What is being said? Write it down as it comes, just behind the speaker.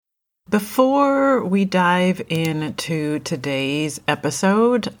Before we dive into today's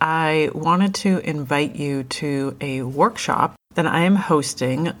episode, I wanted to invite you to a workshop that I am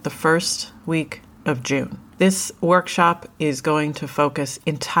hosting the first week of June. This workshop is going to focus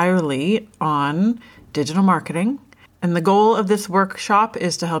entirely on digital marketing. And the goal of this workshop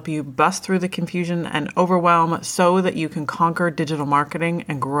is to help you bust through the confusion and overwhelm so that you can conquer digital marketing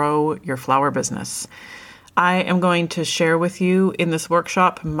and grow your flower business. I am going to share with you in this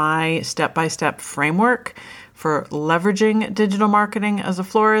workshop my step-by-step framework for leveraging digital marketing as a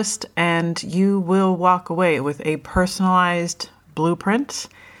florist, and you will walk away with a personalized blueprint,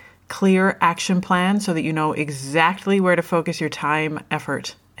 clear action plan so that you know exactly where to focus your time,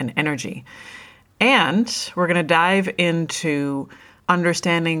 effort, and energy. And we're going to dive into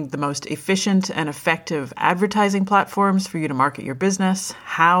understanding the most efficient and effective advertising platforms for you to market your business,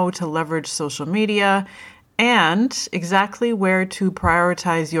 how to leverage social media, and exactly where to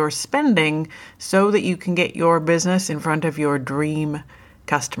prioritize your spending so that you can get your business in front of your dream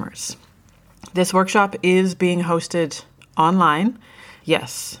customers. This workshop is being hosted online.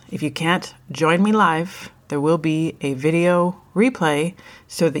 Yes, if you can't join me live, there will be a video replay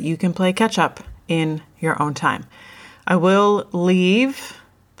so that you can play catch up in your own time. I will leave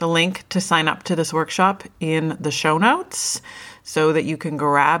the link to sign up to this workshop in the show notes so that you can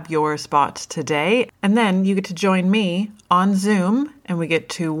grab your spot today. And then you get to join me on Zoom and we get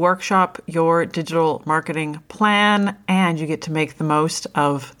to workshop your digital marketing plan and you get to make the most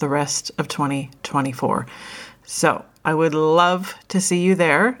of the rest of 2024. So I would love to see you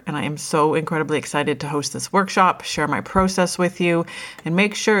there. And I am so incredibly excited to host this workshop, share my process with you, and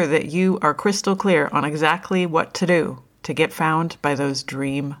make sure that you are crystal clear on exactly what to do to get found by those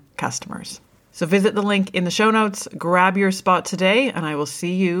dream customers. So visit the link in the show notes, grab your spot today, and I will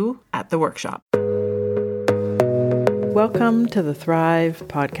see you at the workshop. Welcome to the Thrive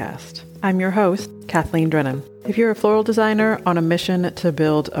Podcast. I'm your host, Kathleen Drennan. If you're a floral designer on a mission to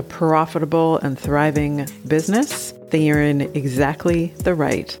build a profitable and thriving business, then you're in exactly the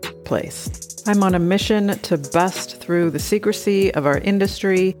right place. I'm on a mission to bust through the secrecy of our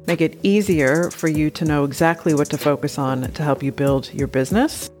industry, make it easier for you to know exactly what to focus on to help you build your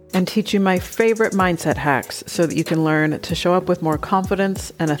business, and teach you my favorite mindset hacks so that you can learn to show up with more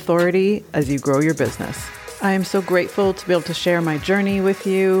confidence and authority as you grow your business. I am so grateful to be able to share my journey with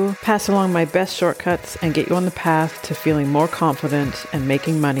you, pass along my best shortcuts, and get you on the path to feeling more confident and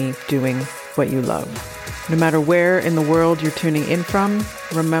making money doing what you love. No matter where in the world you're tuning in from,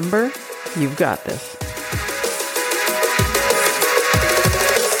 remember, you've got this.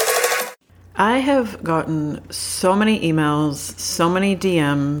 I have gotten so many emails, so many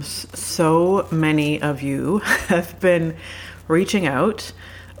DMs, so many of you have been reaching out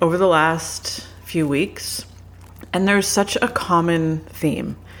over the last few weeks. And there's such a common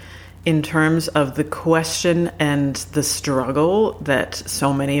theme in terms of the question and the struggle that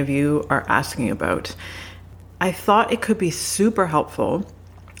so many of you are asking about. I thought it could be super helpful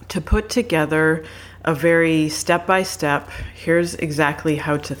to put together a very step-by-step, here's exactly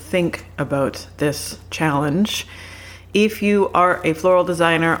how to think about this challenge if you are a floral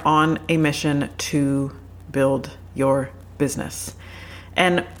designer on a mission to build your business.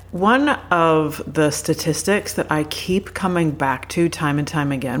 And one of the statistics that I keep coming back to time and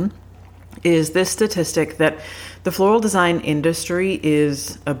time again is this statistic that the floral design industry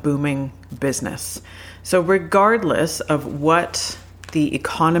is a booming business. So regardless of what the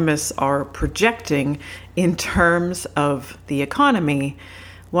economists are projecting in terms of the economy,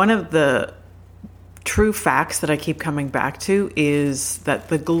 one of the true facts that I keep coming back to is that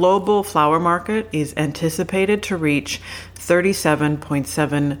the global flower market is anticipated to reach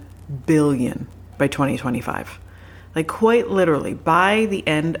 $37.7 billion by 2025. Like quite literally by the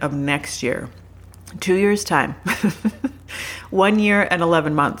end of next year, 2 years' time, 1 year and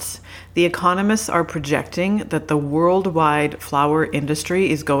 11 months, the economists are projecting that the worldwide flower industry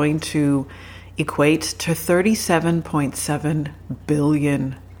is going to equate to $37.7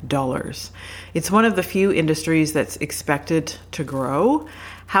 billion. It's one of the few industries that's expected to grow.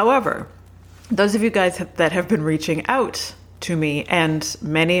 However, those of you guys that have been reaching out to me, and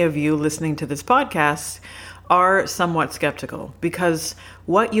many of you listening to this podcast, are somewhat skeptical because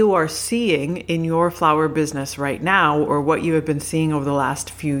what you are seeing in your flower business right now, or what you have been seeing over the last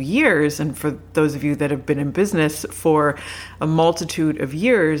few years, and for those of you that have been in business for a multitude of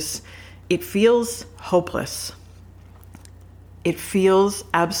years, it feels hopeless. It feels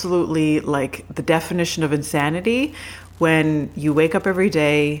absolutely like the definition of insanity when you wake up every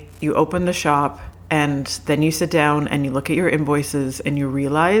day, you open the shop, and then you sit down and you look at your invoices and you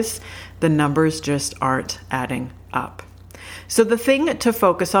realize the numbers just aren't adding up. So the thing to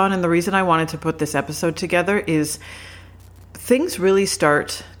focus on, and the reason I wanted to put this episode together, is things really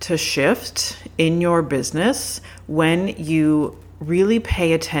start to shift in your business when you really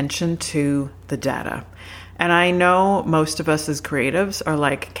pay attention to the data. And I know most of us as creatives are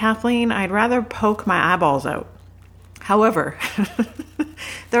like, Kathleen, I'd rather poke my eyeballs out. However,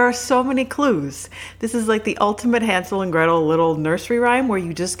 there are so many clues. This is like the ultimate Hansel and Gretel little nursery rhyme where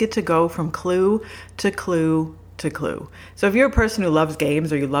you just get to go from clue to clue to clue. So if you're a person who loves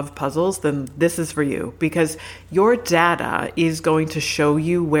games or you love puzzles, then this is for you, because your data is going to show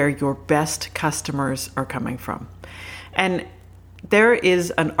you where your best customers are coming from. And there is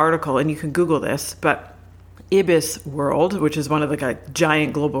an article, and you can Google this, but IBISWorld, which is one of the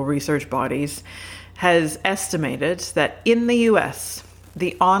giant global research bodies, has estimated that in the US,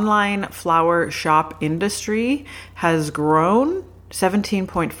 the online flower shop industry has grown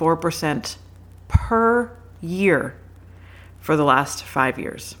 17.4% per year for the last 5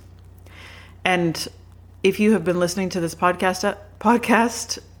 years. And if you have been listening to this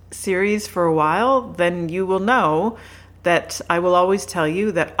podcast series for a while, then you will know that I will always tell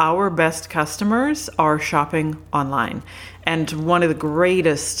you that our best customers are shopping online. And one of the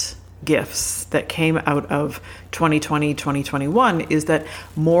greatest gifts that came out of 2020, 2021 is that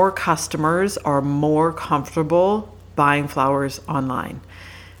more customers are more comfortable buying flowers online.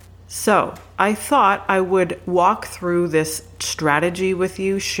 So I thought I would walk through this strategy with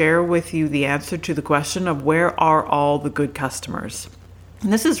you, share with you the answer to the question of where are all the good customers.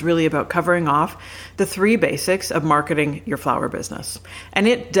 And this is really about covering off the 3 basics of marketing your flower business. And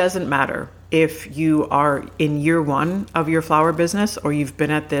it doesn't matter if you are in year 1 of your flower business, or you've been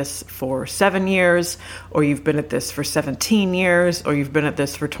at this for 7 years, or you've been at this for 17 years, or you've been at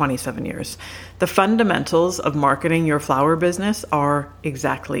this for 27 years. The fundamentals of marketing your flower business are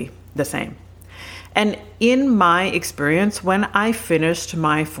exactly the same. And in my experience, when I finished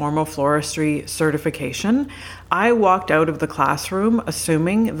my formal floristry certification, I walked out of the classroom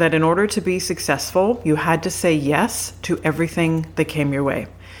assuming that in order to be successful, you had to say yes to everything that came your way.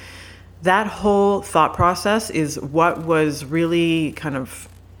 That whole thought process is what was really kind of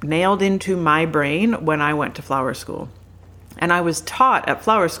nailed into my brain when I went to flower school. And I was taught at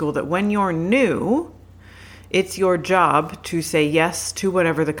flower school that when you're new, it's your job to say yes to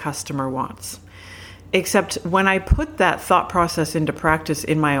whatever the customer wants. Except when I put that thought process into practice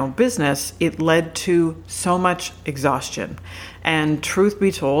in my own business, it led to so much exhaustion. And truth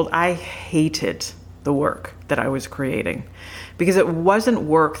be told, I hated the work that I was creating because it wasn't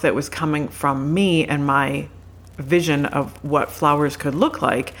work that was coming from me and my vision of what flowers could look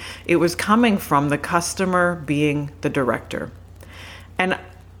like. It was coming from the customer being the director. And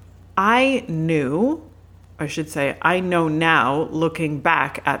I know now, looking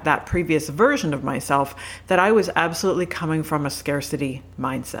back at that previous version of myself, that I was absolutely coming from a scarcity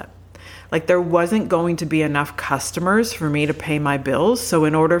mindset. Like there wasn't going to be enough customers for me to pay my bills. So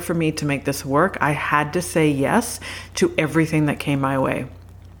in order for me to make this work, I had to say yes to everything that came my way.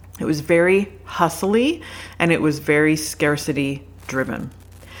 It was very hustly and it was very scarcity driven.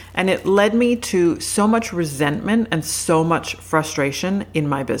 And it led me to so much resentment and so much frustration in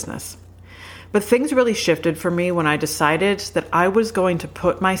my business. But things really shifted for me when I decided that I was going to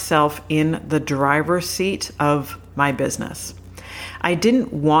put myself in the driver's seat of my business. I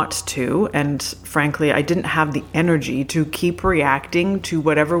didn't want to, and frankly, I didn't have the energy to keep reacting to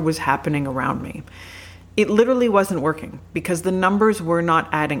whatever was happening around me. It literally wasn't working because the numbers were not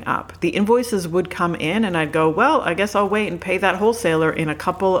adding up. The invoices would come in and I'd go, well, I guess I'll wait and pay that wholesaler in a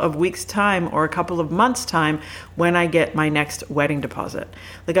couple of weeks' time or a couple of months' time when I get my next wedding deposit.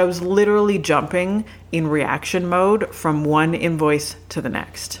 Like I was literally jumping in reaction mode from one invoice to the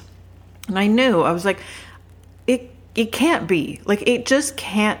next. And I knew, I was like, it can't be. Like, it just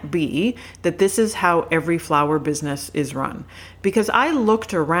can't be that this is how every flower business is run. Because I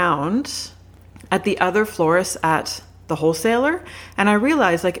looked around at the other florists at the wholesaler, and I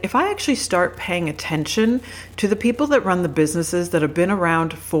realized, like, if I actually start paying attention to the people that run the businesses that have been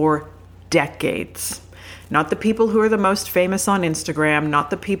around for decades, not the people who are the most famous on Instagram, not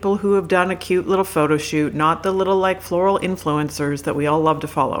the people who have done a cute little photo shoot, not the little like floral influencers that we all love to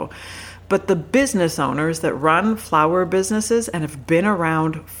follow, but the business owners that run flower businesses and have been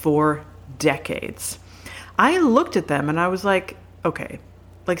around for decades. I looked at them and I was like, okay,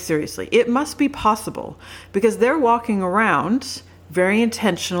 like seriously, it must be possible because they're walking around very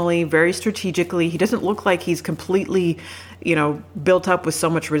intentionally, very strategically. He doesn't look like he's completely, built up with so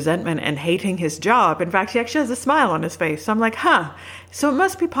much resentment and hating his job. In fact, he actually has a smile on his face. So I'm like, so it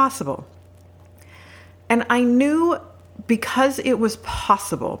must be possible. And I knew because it was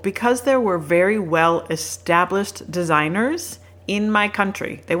possible, because there were very well established designers in my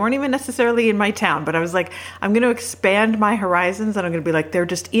country. They weren't even necessarily in my town, but I was like, I'm going to expand my horizons and I'm going to be like, they're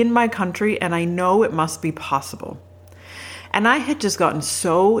just in my country and I know it must be possible. And I had just gotten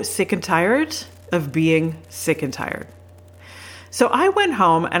so sick and tired of being sick and tired. So I went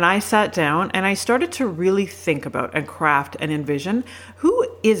home and I sat down and I started to really think about and craft and envision, who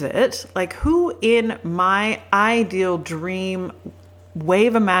is it? Like, who in my ideal dream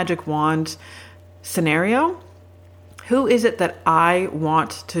wave a magic wand scenario, who is it that I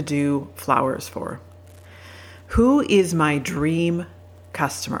want to do flowers for? Who is my dream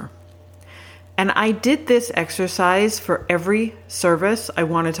customer? And I did this exercise for every service I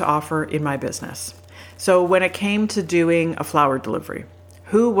wanted to offer in my business. So when it came to doing a flower delivery,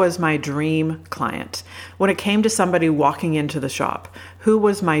 who was my dream client? When it came to somebody walking into the shop, who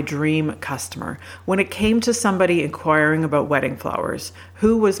was my dream customer? When it came to somebody inquiring about wedding flowers,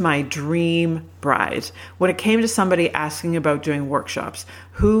 who was my dream bride? When it came to somebody asking about doing workshops,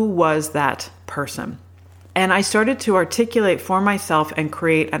 who was that person? And I started to articulate for myself and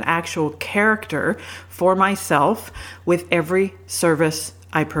create an actual character for myself with every service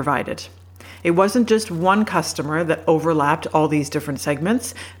I provided. It wasn't just one customer that overlapped all these different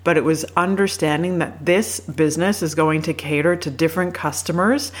segments, but it was understanding that this business is going to cater to different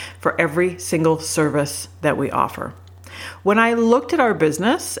customers for every single service that we offer. When I looked at our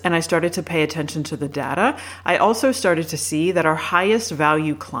business and I started to pay attention to the data, I also started to see that our highest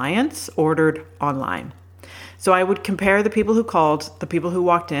value clients ordered online. So I would compare the people who called, the people who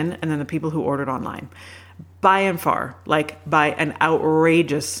walked in, and then the people who ordered online. By and far, like by an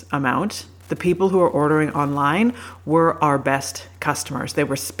outrageous amount, the people who are ordering online were our best customers. They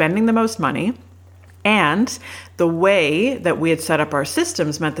were spending the most money, and the way that we had set up our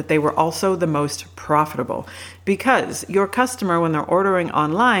systems meant that they were also the most profitable, because your customer, when they're ordering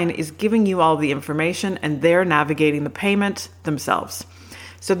online, is giving you all the information and they're navigating the payment themselves,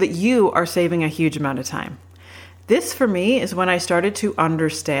 so that you are saving a huge amount of time. This, for me, is when I started to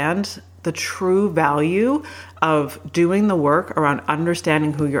understand the true value of doing the work around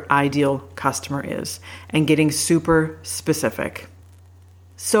understanding who your ideal customer is and getting super specific.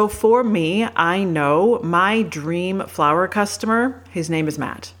 So for me, I know my dream flower customer, his name is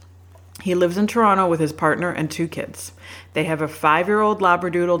Matt. He lives in Toronto with his partner and 2 kids. They have a 5-year-old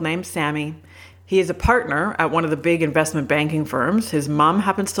Labradoodle named Sammy. He is a partner at one of the big investment banking firms. His mom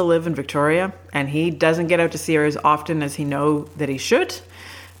happens to live in Victoria, and he doesn't get out to see her as often as he knows that he should.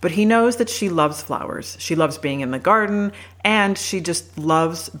 But he knows that she loves flowers. She loves being in the garden, and she just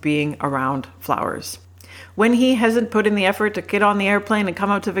loves being around flowers. When he hasn't put in the effort to get on the airplane and come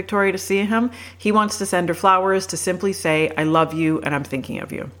out to Victoria to see him, he wants to send her flowers to simply say, I love you and I'm thinking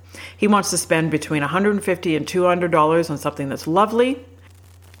of you. He wants to spend between $150 and $200 on something that's lovely.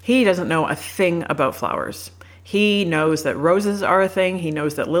 He doesn't know a thing about flowers. He knows that roses are a thing. He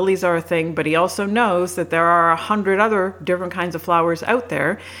knows that lilies are a thing, but he also knows that there are 100 other different kinds of flowers out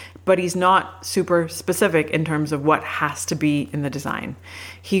there, but he's not super specific in terms of what has to be in the design.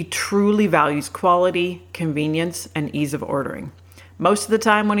 He truly values quality, convenience, and ease of ordering. Most of the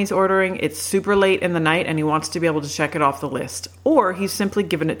time when he's ordering, it's super late in the night and he wants to be able to check it off the list, or he's simply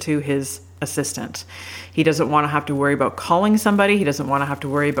given it to his assistant. He doesn't want to have to worry about calling somebody. He doesn't want to have to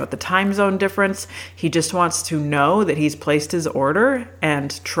worry about the time zone difference. He just wants to know that he's placed his order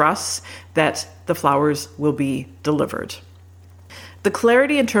and trusts that the flowers will be delivered. The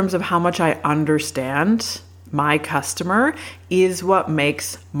clarity in terms of how much I understand my customer is what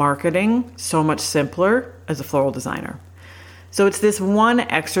makes marketing so much simpler as a floral designer. So it's this one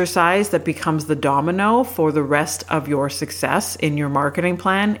exercise that becomes the domino for the rest of your success in your marketing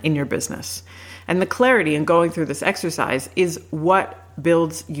plan, in your business. And the clarity in going through this exercise is what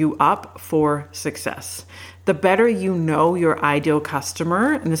builds you up for success. The better you know your ideal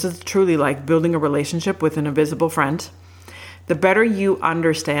customer, and this is truly like building a relationship with an invisible friend, the better you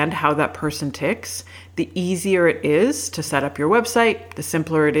understand how that person ticks, the easier it is to set up your website, the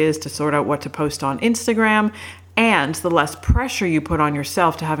simpler it is to sort out what to post on Instagram, and the less pressure you put on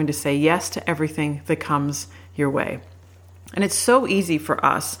yourself to having to say yes to everything that comes your way. And it's so easy for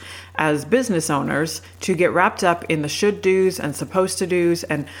us as business owners to get wrapped up in the should do's and supposed to do's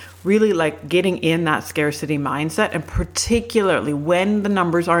and really like getting in that scarcity mindset. And particularly when the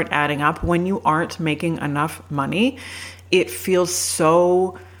numbers aren't adding up, when you aren't making enough money, it feels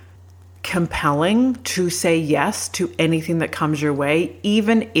so compelling to say yes to anything that comes your way,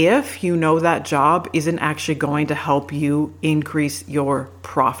 even if you know that job isn't actually going to help you increase your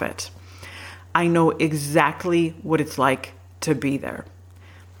profit. I know exactly what it's like to be there.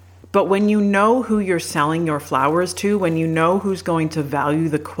 But when you know who you're selling your flowers to, when you know who's going to value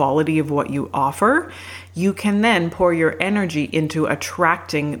the quality of what you offer, you can then pour your energy into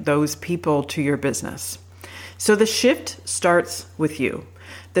attracting those people to your business. So the shift starts with you.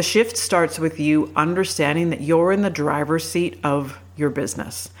 The shift starts with you understanding that you're in the driver's seat of your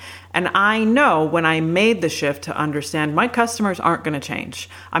business. And I know when I made the shift to understand my customers aren't going to change.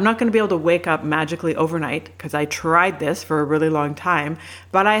 I'm not going to be able to wake up magically overnight because I tried this for a really long time,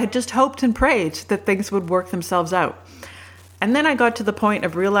 but I had just hoped and prayed that things would work themselves out. And then I got to the point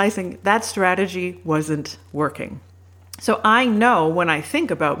of realizing that strategy wasn't working. So I know when I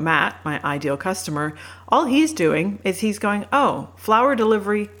think about Matt, my ideal customer, all he's doing is he's going, oh, flower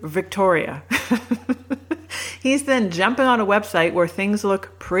delivery, Victoria. He's then jumping on a website where things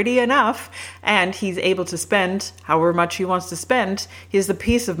look pretty enough and he's able to spend however much he wants to spend. He has the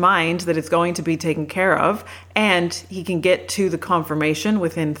peace of mind that it's going to be taken care of and he can get to the confirmation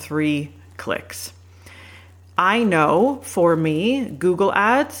within 3 clicks. I know for me, Google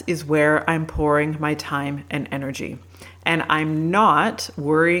Ads is where I'm pouring my time and energy. And I'm not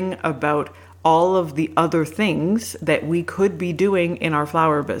worrying about all of the other things that we could be doing in our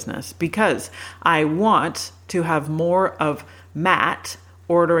flower business because I want to have more of Matt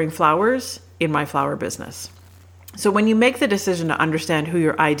ordering flowers in my flower business. So when you make the decision to understand who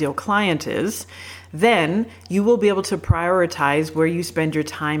your ideal client is, then you will be able to prioritize where you spend your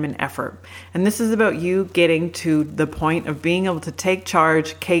time and effort. And this is about you getting to the point of being able to take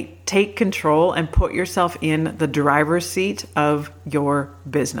charge, take control, and put yourself in the driver's seat of your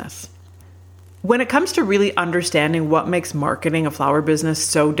business. When it comes to really understanding what makes marketing a flower business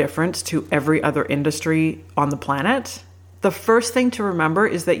so different to every other industry on the planet, the first thing to remember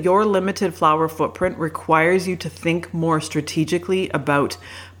is that your limited flower footprint requires you to think more strategically about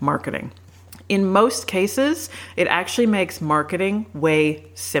marketing. In most cases, it actually makes marketing way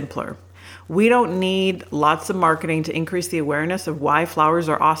simpler. We don't need lots of marketing to increase the awareness of why flowers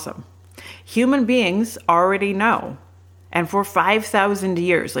are awesome. Human beings already know. And for 5,000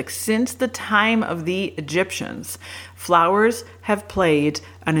 years, like since the time of the Egyptians, flowers have played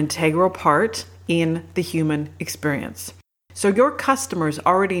an integral part in the human experience. So your customers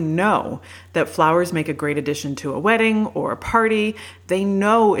already know that flowers make a great addition to a wedding or a party. They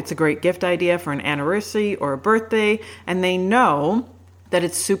know it's a great gift idea for an anniversary or a birthday, and they know that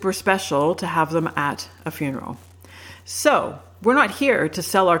it's super special to have them at a funeral. So we're not here to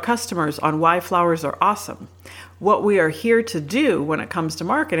sell our customers on why flowers are awesome. What we are here to do when it comes to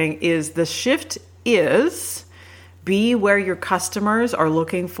marketing is the shift is be where your customers are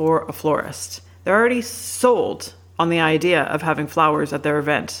looking for a florist. They're already sold on the idea of having flowers at their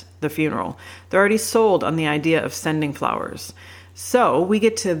event, the funeral. They're already sold on the idea of sending flowers. So we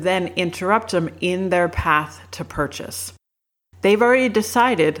get to then interrupt them in their path to purchase. They've already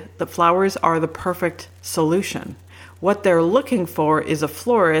decided that flowers are the perfect solution. What they're looking for is a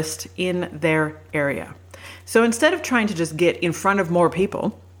florist in their area. So instead of trying to just get in front of more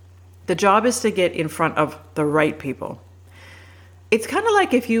people, the job is to get in front of the right people. It's kind of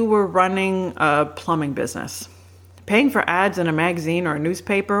like if you were running a plumbing business. Paying for ads in a magazine or a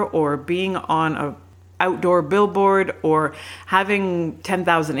newspaper or being on an outdoor billboard or having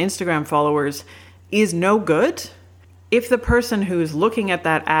 10,000 Instagram followers is no good if the person who's looking at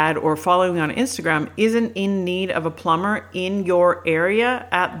that ad or following on Instagram isn't in need of a plumber in your area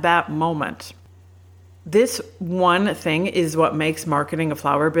at that moment. This one thing is what makes marketing a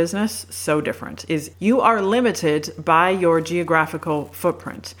flower business so different, is you are limited by your geographical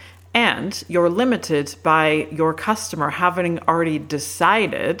footprint. And you're limited by your customer having already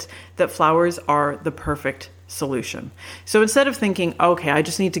decided that flowers are the perfect solution. So instead of thinking, okay, I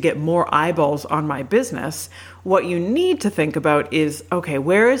just need to get more eyeballs on my business, what you need to think about is, okay,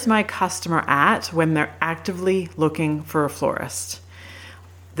 where is my customer at when they're actively looking for a florist?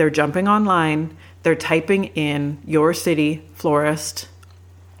 They're jumping online, they're typing in your city florist.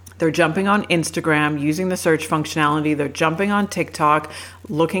 They're jumping on Instagram using the search functionality. They're jumping on TikTok,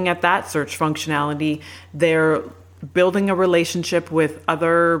 looking at that search functionality. They're building a relationship with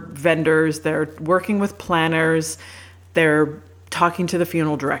other vendors. They're working with planners. They're talking to the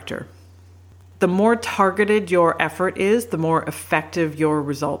funeral director. The more targeted your effort is, the more effective your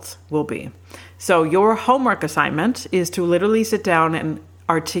results will be. So your homework assignment is to literally sit down and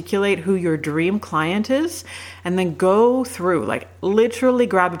articulate who your dream client is, and then go through, like literally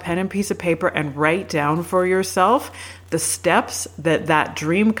grab a pen and piece of paper and write down for yourself the steps that that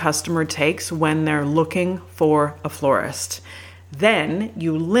dream customer takes when they're looking for a florist. Then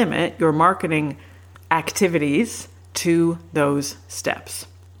you limit your marketing activities to those steps.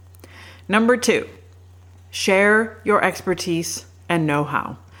 Number 2, share your expertise and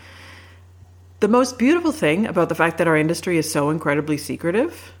know-how. The most beautiful thing about the fact that our industry is so incredibly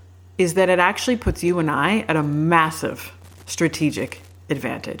secretive is that it actually puts you and I at a massive strategic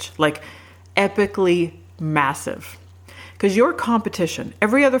advantage, like epically massive. Because your competition,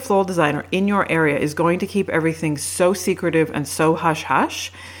 every other floral designer in your area is going to keep everything so secretive and so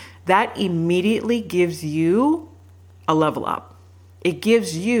hush-hush. That immediately gives you a level up. It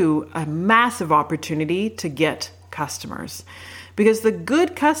gives you a massive opportunity to get customers. Because the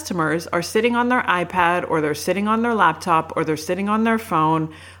good customers are sitting on their iPad or they're sitting on their laptop or they're sitting on their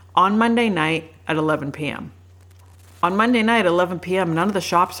phone on Monday night at 11 p.m. On Monday night at 11 p.m., none of the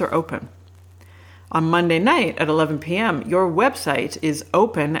shops are open. On Monday night at 11 p.m., your website is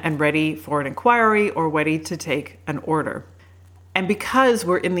open and ready for an inquiry or ready to take an order. And because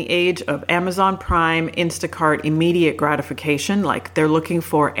we're in the age of Amazon Prime, Instacart, immediate gratification, like they're looking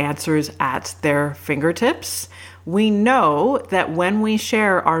for answers at their fingertips, we know that when we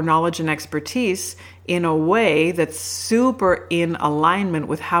share our knowledge and expertise in a way that's super in alignment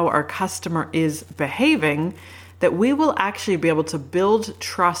with how our customer is behaving, that we will actually be able to build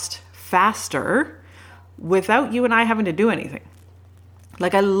trust faster without you and I having to do anything.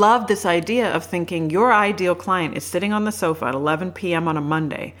 Like, I love this idea of thinking your ideal client is sitting on the sofa at 11 p.m. on a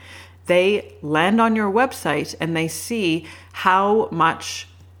Monday. They land on your website and they see how much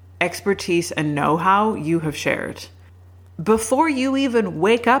expertise and know-how you have shared. Before you even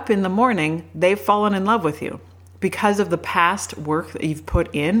wake up in the morning, they've fallen in love with you because of the past work that you've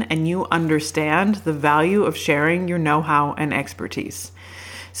put in, and you understand the value of sharing your know-how and expertise.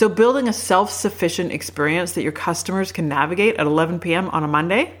 So building a self-sufficient experience that your customers can navigate at 11 p.m. on a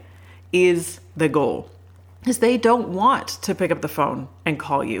Monday is the goal. Because they don't want to pick up the phone and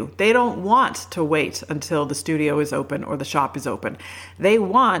call you. They don't want to wait until the studio is open or the shop is open. They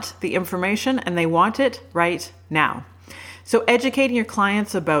want the information and they want it right now. So educating your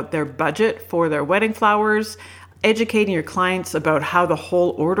clients about their budget for their wedding flowers, educating your clients about how the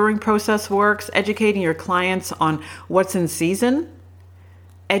whole ordering process works, educating your clients on what's in season,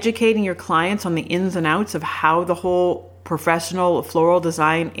 educating your clients on the ins and outs of how the whole professional floral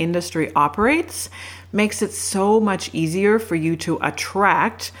design industry operates makes it so much easier for you to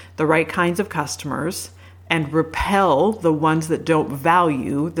attract the right kinds of customers and repel the ones that don't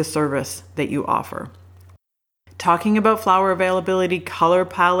value the service that you offer. Talking about flower availability, color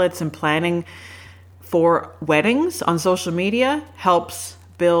palettes, and planning for weddings on social media helps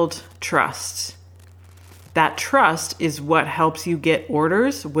build trust. That trust is what helps you get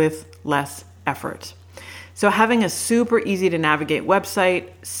orders with less effort. So having a super easy to navigate website,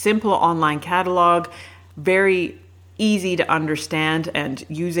 simple online catalog, very easy to understand and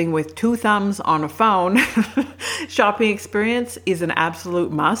using with 2 thumbs on a phone shopping experience is an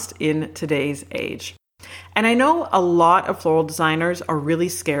absolute must in today's age. And I know a lot of floral designers are really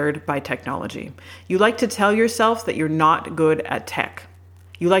scared by technology. You like to tell yourself that you're not good at tech.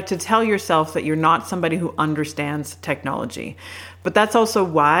 You like to tell yourself that you're not somebody who understands technology. But that's also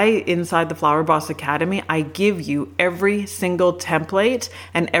why inside the Flower Boss Academy, I give you every single template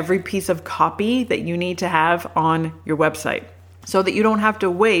and every piece of copy that you need to have on your website, so that you don't have to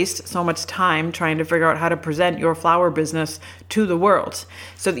waste so much time trying to figure out how to present your flower business to the world,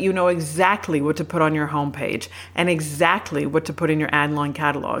 so that you know exactly what to put on your homepage and exactly what to put in your Adline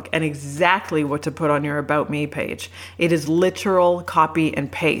catalog and exactly what to put on your About Me page. It is literal copy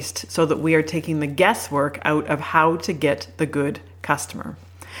and paste, so that we are taking the guesswork out of how to get the good customer.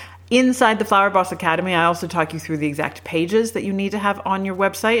 Inside the Flower Boss Academy, I also talk you through the exact pages that you need to have on your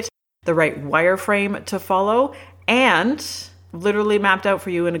website, the right wireframe to follow, and literally mapped out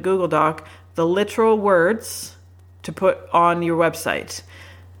for you in a Google Doc, the literal words to put on your website.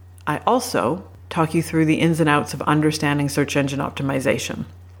 I also talk you through the ins and outs of understanding search engine optimization,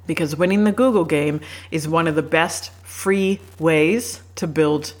 because winning the Google game is one of the best free ways to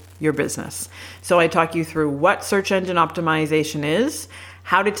build your business. So I talk you through what search engine optimization is,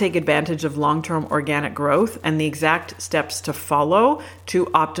 how to take advantage of long-term organic growth, and the exact steps to follow to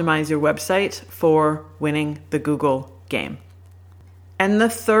optimize your website for winning the Google game. And the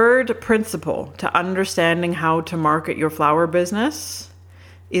third principle to understanding how to market your flower business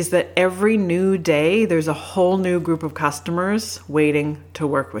is that every new day, there's a whole new group of customers waiting to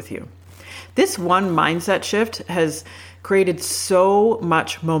work with you. This one mindset shift has created so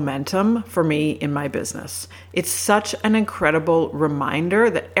much momentum for me in my business. It's such an incredible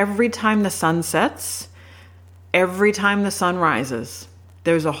reminder that every time the sun sets, every time the sun rises,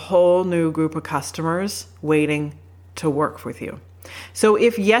 there's a whole new group of customers waiting to work with you. So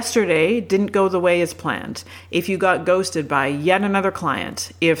if yesterday didn't go the way as planned, if you got ghosted by yet another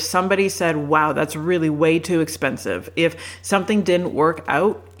client, if somebody said, wow, that's really way too expensive, if something didn't work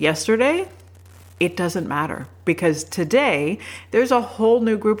out yesterday, it doesn't matter, because today there's a whole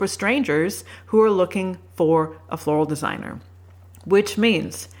new group of strangers who are looking for a floral designer, which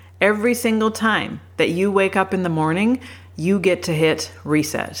means every single time that you wake up in the morning, you get to hit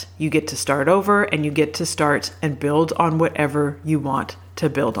reset. You get to start over, and you get to start and build on whatever you want to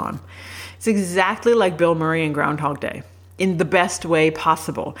build on. It's exactly like Bill Murray in Groundhog Day, in the best way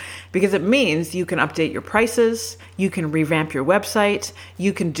possible, because it means you can update your prices, you can revamp your website,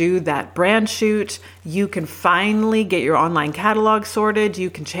 you can do that brand shoot, you can finally get your online catalog sorted, you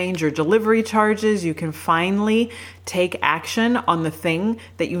can change your delivery charges, you can finally take action on the thing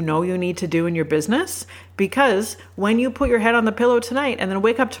that you know you need to do in your business, because when you put your head on the pillow tonight and then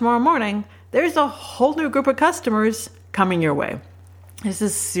wake up tomorrow morning, there's a whole new group of customers coming your way. This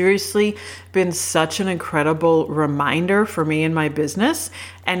has seriously been such an incredible reminder for me in my business,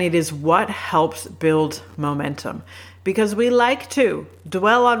 and it is what helps build momentum, because we like to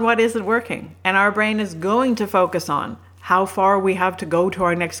dwell on what isn't working, and our brain is going to focus on how far we have to go to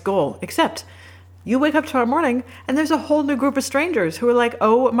our next goal. Except you wake up tomorrow morning and there's a whole new group of strangers who are like,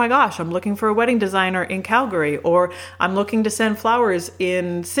 oh my gosh, I'm looking for a wedding designer in Calgary, or I'm looking to send flowers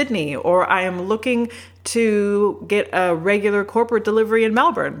in Sydney, or I am looking to get a regular corporate delivery in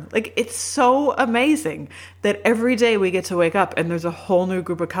Melbourne. Like, it's so amazing that every day we get to wake up and there's a whole new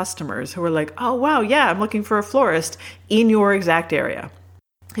group of customers who are like, oh wow, yeah, I'm looking for a florist in your exact area.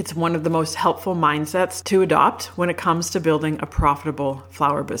 It's one of the most helpful mindsets to adopt when it comes to building a profitable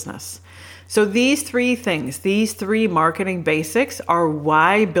flower business. So these three things, these three marketing basics, are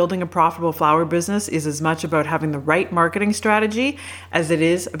why building a profitable flower business is as much about having the right marketing strategy as it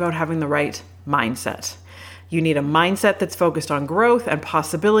is about having the right mindset. You need a mindset that's focused on growth and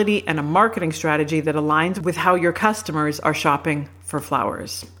possibility, and a marketing strategy that aligns with how your customers are shopping for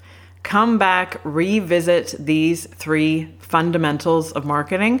flowers. Come back, revisit these three fundamentals of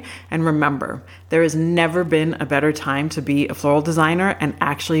marketing, and remember, there has never been a better time to be a floral designer and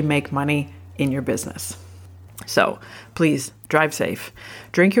actually make money in your business. So please drive safe,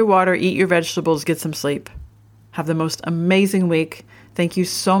 drink your water, eat your vegetables, get some sleep. Have the most amazing week. Thank you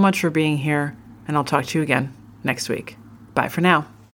so much for being here, and I'll talk to you again next week. Bye for now.